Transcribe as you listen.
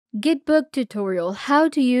Gitbook tutorial: how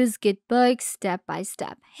to use Gitbook step by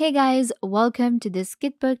step. Hey guys, welcome to this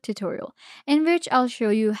Gitbook tutorial in which I'll show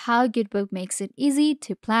you how Gitbook makes it easy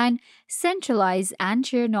to plan, centralize, and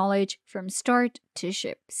share knowledge from start to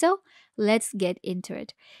ship. So let's get into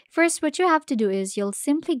it. First, what you have to do is you'll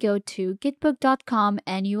simply go to gitbook.com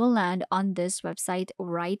and you will land on this website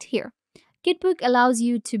right here. Gitbook allows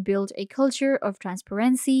you to build a culture of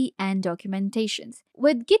transparency and documentations.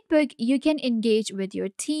 With Gitbook, you can engage with your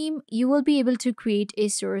team, you will be able to create a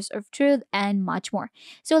source of truth, and much more.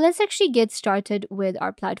 So let's actually get started with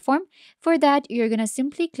our platform. For that, you're going to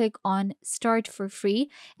simply click on Start for Free,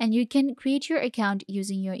 and you can create your account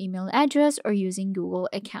using your email address or using Google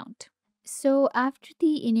account. So after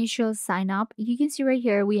the initial sign up, you can see right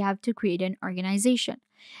here we have to create an organization.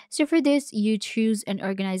 So for this, you choose an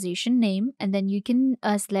organization name and then you can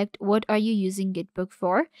select what are you using Gitbook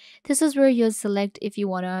for. This is where you'll select if you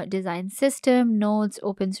want to design system, notes,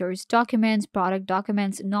 open source documents, product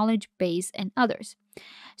documents, knowledge base, and others.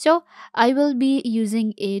 So I will be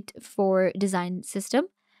using it for design system.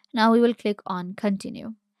 Now we will click on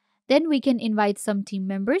continue. Then we can invite some team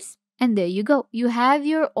members. And there you go. You have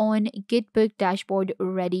your own Gitbook dashboard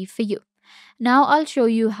ready for you. Now I'll show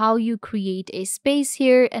you how you create a space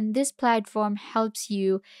here, and this platform helps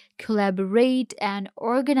you collaborate and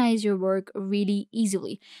organize your work really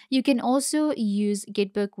easily. You can also use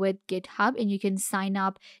Gitbook with GitHub and you can sign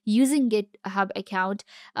up using GitHub account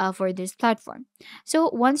for this platform.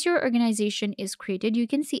 So once your organization is created, you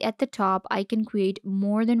can see at the top I can create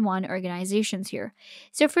more than one organizations here.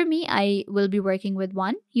 So for me, I will be working with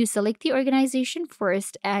one. You select the organization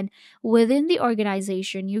first, and within the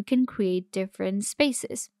organization, you can create different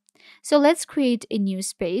spaces. So let's create a new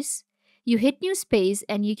space. You hit new space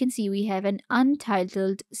and you can see we have an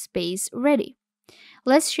untitled space ready.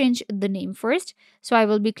 Let's change the name first. So I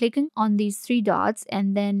will be clicking on these three dots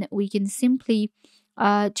and then we can simply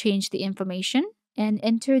change the information and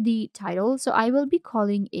enter the title. So I will be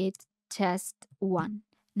calling it Test 1.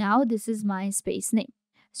 Now this is my space name.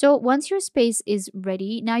 So once your space is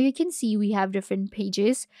ready, now you can see we have different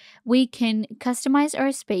pages. We can customize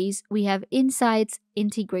our space. We have insights,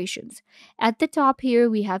 integrations. At the top here,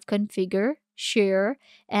 we have configure, share,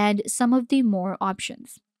 and some of the more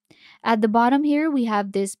options. At the bottom here, we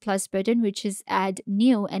have this plus button, which is add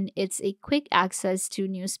new, and it's a quick access to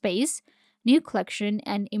new space, new collection,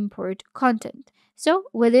 and import content. So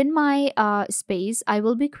within my space, I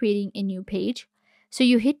will be creating a new page. So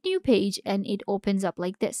you hit new page and it opens up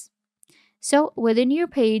like this. So within your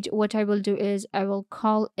page, what I will do is I will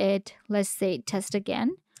call it, let's say, test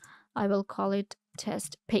again. I will call it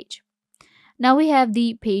test page. Now we have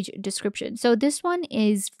the page description. So this one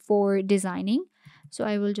is for designing. So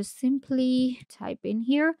I will just simply type in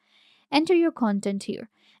here, enter your content here.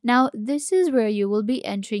 Now, this is where you will be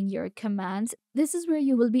entering your commands. You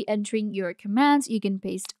can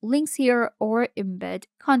paste links here or embed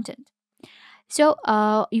content. So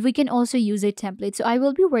we can also use a template. So I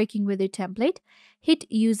will be working with a template. Hit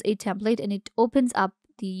use a template and it opens up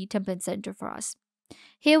the template center for us.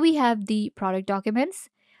 Here we have the product documents,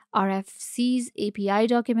 RFCs, API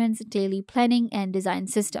documents, daily planning, and design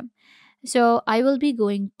system. So I will be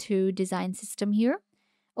going to design system here.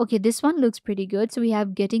 Okay, this one looks pretty good. So we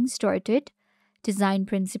have getting started, design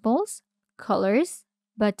principles, colors,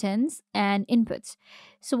 buttons, and inputs.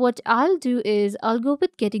 So what I'll do is I'll go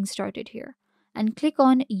with getting started here and click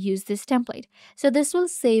on use this template. So this will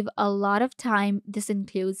save a lot of time. This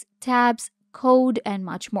includes tabs, code, and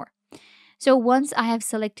much more. So once I have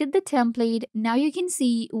selected the template, now you can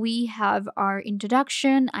see we have our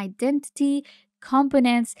introduction, identity,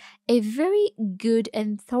 components, a very good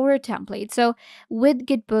and thorough template. So with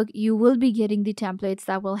Gitbook, you will be getting the templates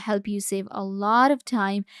that will help you save a lot of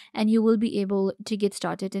time and you will be able to get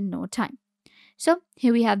started in no time. So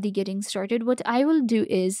here we have the getting started. What I will do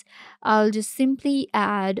is I'll just simply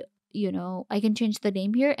add, I can change the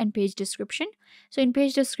name here and page description. So in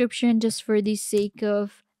page description, just for the sake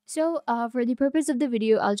of for the purpose of the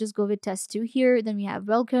video, I'll just go with test 2 here. Then we have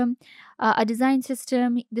welcome, a design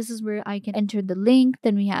system. This is where I can enter the link.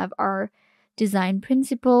 Then we have our design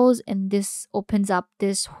principles, and this opens up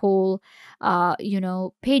this whole,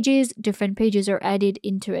 pages. Different pages are added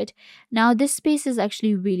into it. Now this space is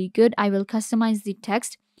actually really good. I will customize the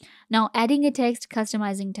text. Now adding a text,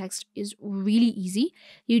 customizing text is really easy.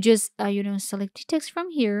 You just, select the text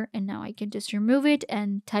from here, and now I can just remove it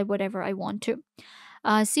and type whatever I want to.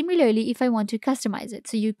 Similarly, if I want to customize it,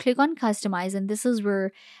 so you click on customize and this is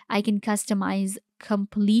where I can customize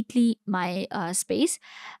completely my space.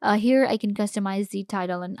 Here I can customize the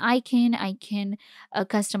title and icon. I can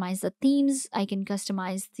customize the themes. I can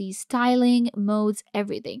customize the styling modes,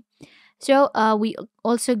 everything. So we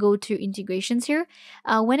also go to integrations here.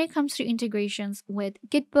 When it comes to integrations with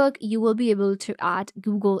Gitbook, you will be able to add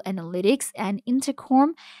Google Analytics and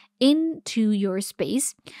Intercom into your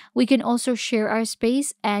space. We can also share our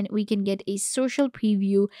space and we can get a social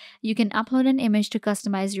preview. You can upload an image to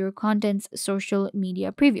customize your content's social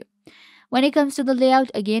media preview. When it comes to the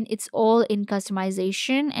layout, again, it's all in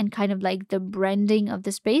customization and kind of like the branding of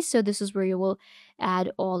the space. So this is where you will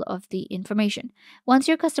add all of the information. Once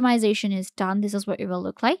your customization is done, this is what it will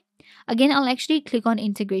look like. Again, I'll actually click on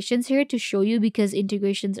integrations here to show you because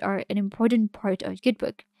integrations are an important part of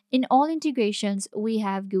Gitbook. In all integrations, we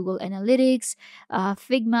have Google Analytics,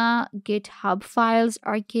 Figma, GitHub Files,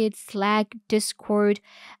 Arcade, Slack, Discord,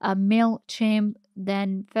 MailChimp,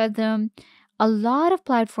 then Fathom. A lot of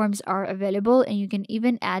platforms are available, and you can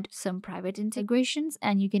even add some private integrations,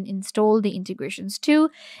 and you can install the integrations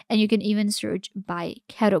too, and you can even search by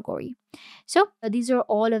category. So these are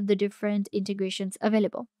all of the different integrations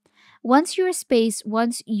available. Once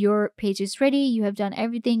your page is ready, you have done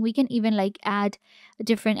everything, we can even like add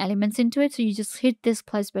different elements into it. So you just hit this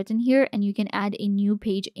plus button here and you can add a new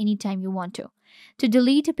page anytime you want to. To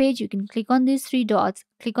delete a page, you can click on these three dots,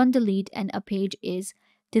 click on delete, and a page is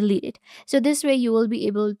deleted. So this way you will be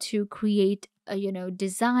able to create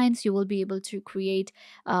designs. You will be able to create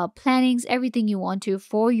plannings, everything you want to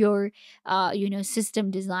for your system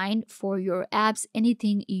design, for your apps,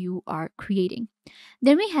 anything you are creating.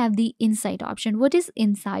 Then we have the insight option. What is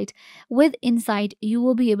insight? With insight, you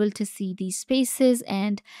will be able to see these spaces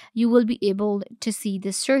and you will be able to see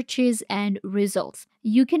the searches and results.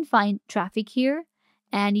 You can find traffic here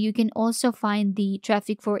and you can also find the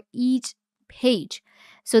traffic for each page.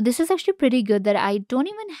 So this is actually pretty good that I don't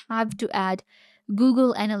even have to add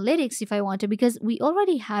Google Analytics if I want to, because we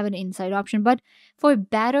already have an insight option. But for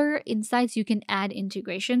better insights, you can add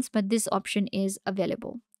integrations, but this option is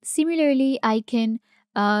available. Similarly, I can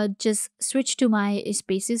just switch to my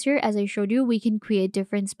spaces here. As I showed you, we can create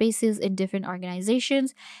different spaces in different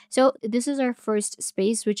organizations. So this is our first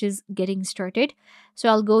space, which is getting started. So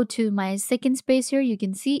I'll go to my second space here. You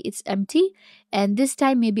can see it's empty. And this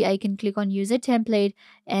time, maybe I can click on use a template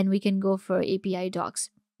and we can go for API docs.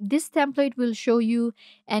 This template will show you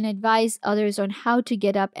and advise others on how to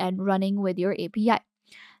get up and running with your API.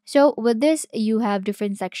 So with this, you have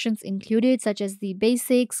different sections included, such as the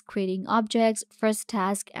basics, creating objects, first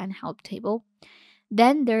task, and help table.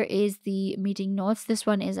 Then there is the meeting notes. This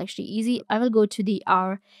one is actually easy. I will go to the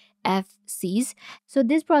RFCs. So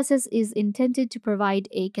this process is intended to provide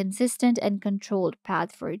a consistent and controlled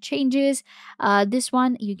path for changes. This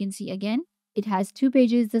one you can see again. It has 2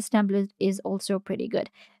 pages. This template is also pretty good.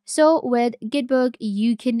 So with Gitbook,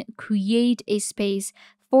 you can create a space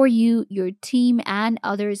for you, your team, and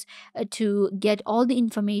others to get all the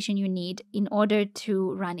information you need in order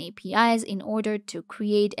to run APIs, in order to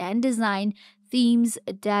create and design themes,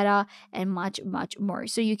 data, and much, much more.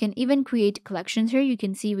 So you can even create collections here. You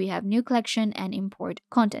can see we have new collection and import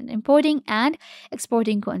content. Importing and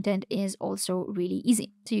exporting content is also really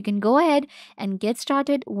easy. So you can go ahead and get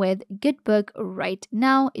started with Gitbook right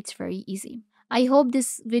now. It's very easy. I hope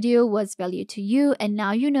this video was value to you, and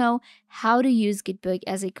now you know how to use Gitbook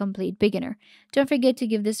as a complete beginner. Don't forget to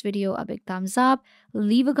give this video a big thumbs up,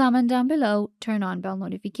 leave a comment down below, turn on bell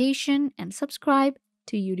notification, and subscribe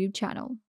to YouTube channel.